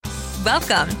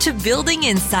Welcome to Building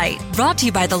Insight, brought to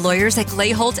you by the lawyers at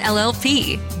Glayholt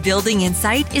LLP. Building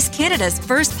Insight is Canada's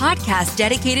first podcast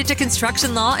dedicated to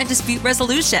construction law and dispute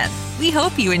resolution. We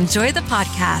hope you enjoy the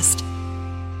podcast.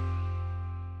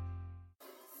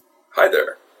 Hi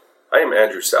there, I am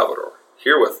Andrew Salvador,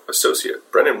 here with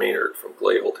Associate Brennan Maynard from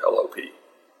Glayholt LLP.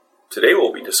 Today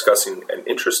we'll be discussing an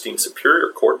interesting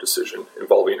Superior Court decision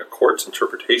involving a court's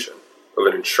interpretation of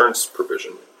an insurance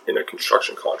provision in a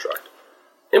construction contract.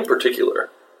 In particular,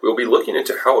 we'll be looking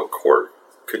into how a court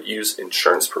could use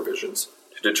insurance provisions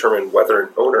to determine whether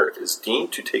an owner is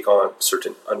deemed to take on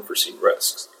certain unforeseen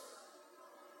risks.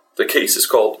 The case is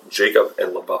called Jacob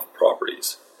and LaBeouf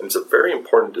Properties, and it's a very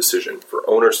important decision for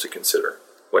owners to consider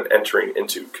when entering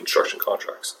into construction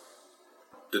contracts.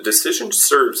 The decision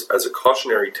serves as a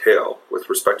cautionary tale with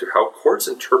respect to how courts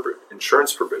interpret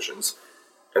insurance provisions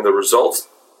and the results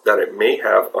that it may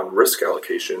have on risk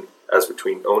allocation as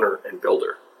between owner and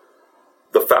builder.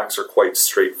 The facts are quite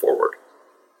straightforward.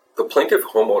 The plaintiff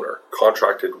homeowner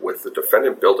contracted with the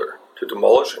defendant builder to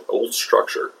demolish an old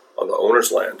structure on the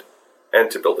owner's land and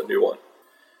to build a new one.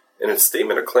 In its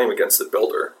statement of claim against the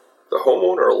builder, the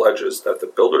homeowner alleges that the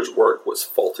builder's work was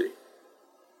faulty.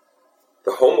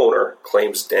 The homeowner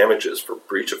claims damages for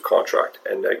breach of contract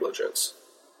and negligence.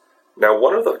 Now,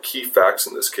 one of the key facts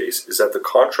in this case is that the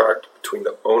contract between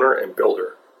the owner and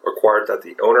builder required that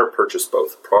the owner purchase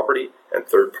both property and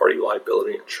third-party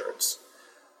liability insurance.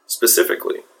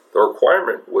 Specifically, the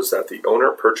requirement was that the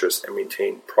owner purchase and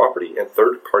maintain property and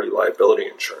third-party liability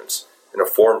insurance in a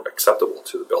form acceptable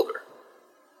to the builder.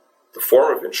 The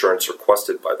form of insurance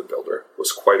requested by the builder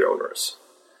was quite onerous.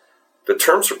 The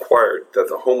terms required that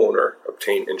the homeowner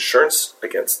obtain insurance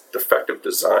against defective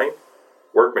design,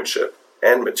 workmanship,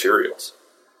 and materials.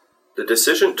 The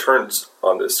decision turns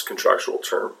on this contractual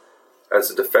term, as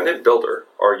the defendant builder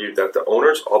argued that the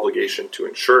owner's obligation to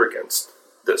insure against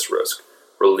this risk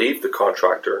relieved the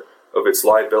contractor of its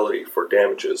liability for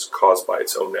damages caused by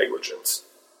its own negligence.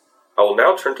 I will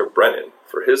now turn to Brennan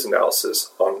for his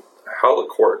analysis on how the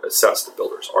court assessed the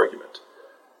builder's argument.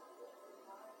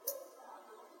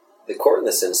 The court in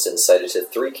this instance cited to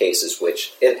three cases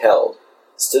which, it held,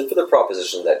 stood for the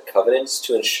proposition that covenants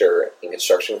to insure in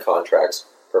construction contracts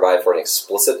provide for an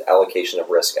explicit allocation of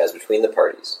risk as between the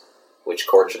parties, which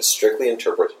court should strictly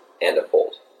interpret and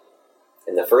uphold.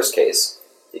 In the first case,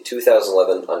 the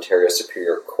 2011 Ontario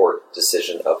Superior Court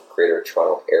decision of Greater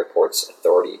Toronto Airports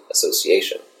Authority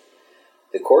Association,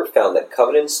 the court found that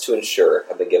covenants to insure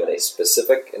have been given a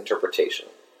specific interpretation.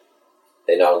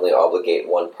 They not only obligate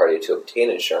one party to obtain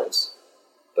insurance,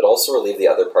 but also relieve the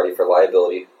other party for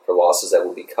liability for losses that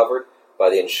will be covered by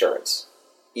the insurance,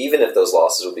 even if those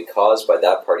losses will be caused by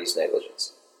that party's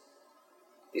negligence.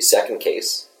 The second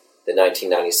case, the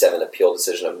 1997 appeal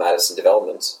decision of Madison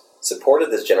Developments,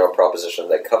 supported this general proposition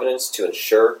that covenants to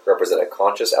insure represent a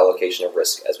conscious allocation of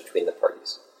risk as between the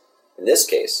parties. In this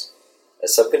case, a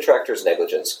subcontractor's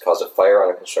negligence caused a fire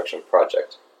on a construction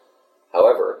project.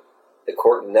 However, the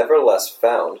court nevertheless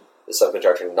found the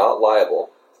subcontractor not liable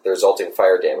for the resulting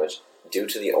fire damage due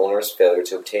to the owner's failure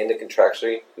to obtain the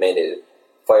contractually mandated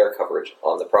fire coverage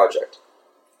on the project.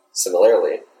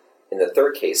 Similarly, in the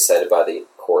third case cited by the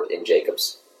court in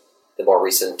Jacobs, the more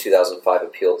recent 2005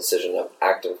 appeal decision of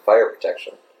Active Fire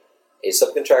Protection, a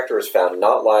subcontractor was found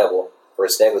not liable for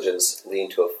its negligence leading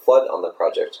to a flood on the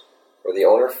project where the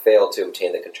owner failed to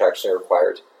obtain the contractually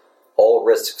required all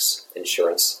risks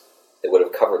insurance that would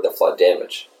have covered the flood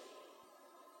damage.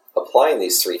 Applying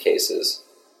these three cases,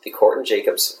 the court in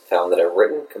Jacobs found that a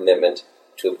written commitment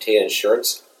to obtain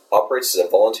insurance operates as a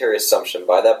voluntary assumption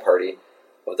by that party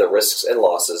of the risks and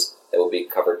losses that will be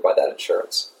covered by that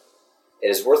insurance. It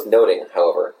is worth noting,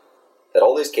 however, that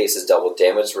all these cases dealt with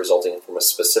damage resulting from a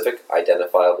specific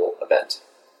identifiable event,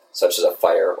 such as a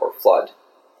fire or flood,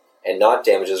 and not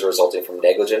damages resulting from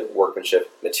negligent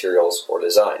workmanship, materials, or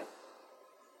design.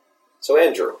 So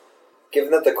Andrew,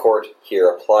 given that the court here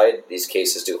applied these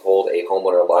cases to hold a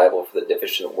homeowner liable for the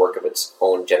deficient work of its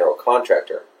own general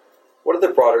contractor, what are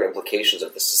the broader implications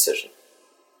of this decision?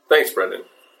 Thanks, Brendan.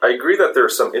 I agree that there are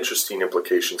some interesting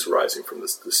implications arising from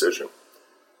this decision.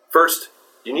 First,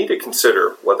 you need to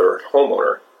consider whether a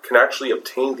homeowner can actually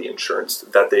obtain the insurance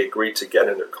that they agreed to get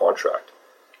in their contract.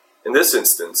 In this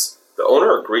instance, the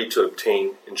owner agreed to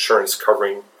obtain insurance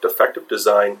covering defective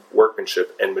design,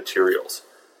 workmanship, and materials.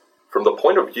 From the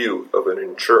point of view of an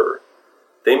insurer,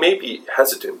 they may be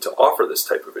hesitant to offer this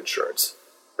type of insurance,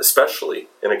 especially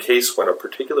in a case when a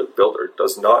particular builder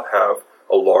does not have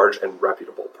a large and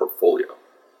reputable portfolio.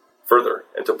 Further,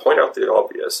 and to point out the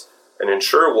obvious, an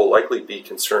insurer will likely be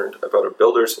concerned about a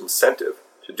builder's incentive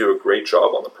to do a great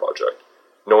job on the project,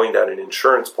 knowing that an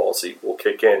insurance policy will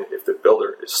kick in if the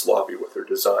builder is sloppy with their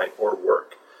design or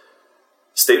work.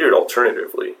 Stated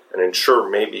alternatively, an insurer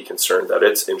may be concerned that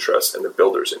its interests and the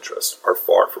builder's interests are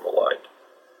far from aligned.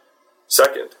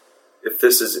 Second, if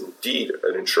this is indeed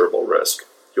an insurable risk,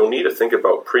 you'll need to think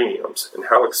about premiums and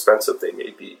how expensive they may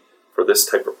be for this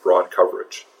type of broad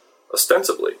coverage.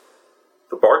 Ostensibly,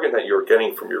 the bargain that you're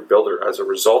getting from your builder as a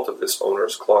result of this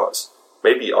owner's clause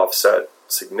may be offset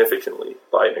significantly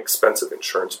by an expensive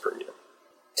insurance premium.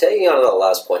 Tagging on to that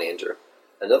last point, Andrew,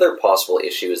 another possible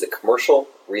issue is the commercial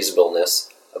reasonableness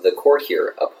of the court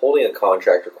here upholding a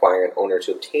contract requiring an owner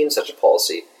to obtain such a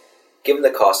policy, given the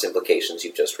cost implications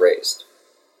you've just raised.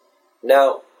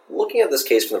 Now, looking at this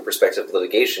case from the perspective of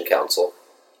litigation counsel,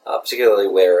 particularly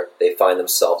where they find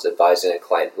themselves advising a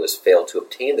client who has failed to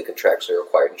obtain the contractually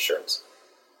required insurance,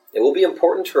 it will be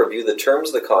important to review the terms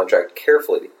of the contract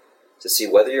carefully to see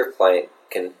whether your client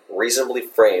can reasonably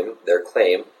frame their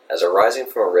claim as arising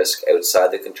from a risk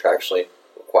outside the contractually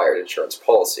required insurance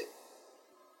policy.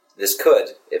 This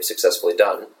could, if successfully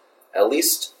done, at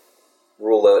least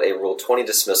rule out a Rule 20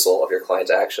 dismissal of your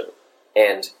client's action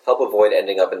and help avoid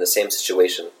ending up in the same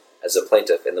situation as the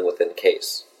plaintiff in the within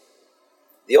case.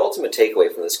 The ultimate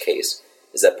takeaway from this case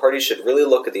is that parties should really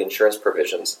look at the insurance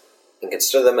provisions and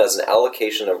consider them as an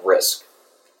allocation of risk,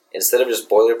 instead of just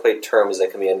boilerplate terms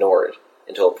that can be ignored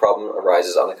until a problem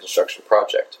arises on a construction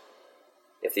project.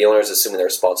 If the owner is assuming the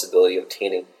responsibility of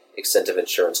obtaining extensive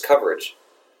insurance coverage,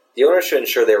 the owner should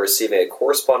ensure they are receiving a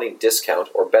corresponding discount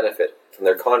or benefit from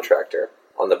their contractor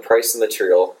on the price of the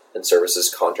material and services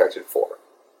contracted for.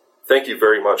 Thank you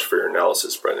very much for your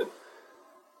analysis, Brendan.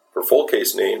 For full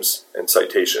case names and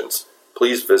citations,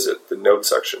 please visit the notes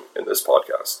section in this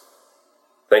podcast.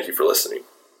 Thank you for listening.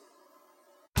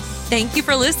 Thank you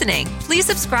for listening. Please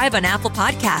subscribe on Apple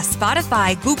Podcasts,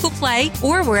 Spotify, Google Play,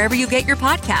 or wherever you get your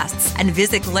podcasts, and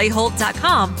visit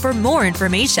GlayHolt.com for more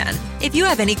information. If you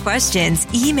have any questions,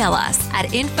 email us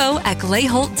at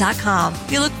info@GlayHolt.com.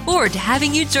 We look forward to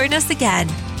having you join us again.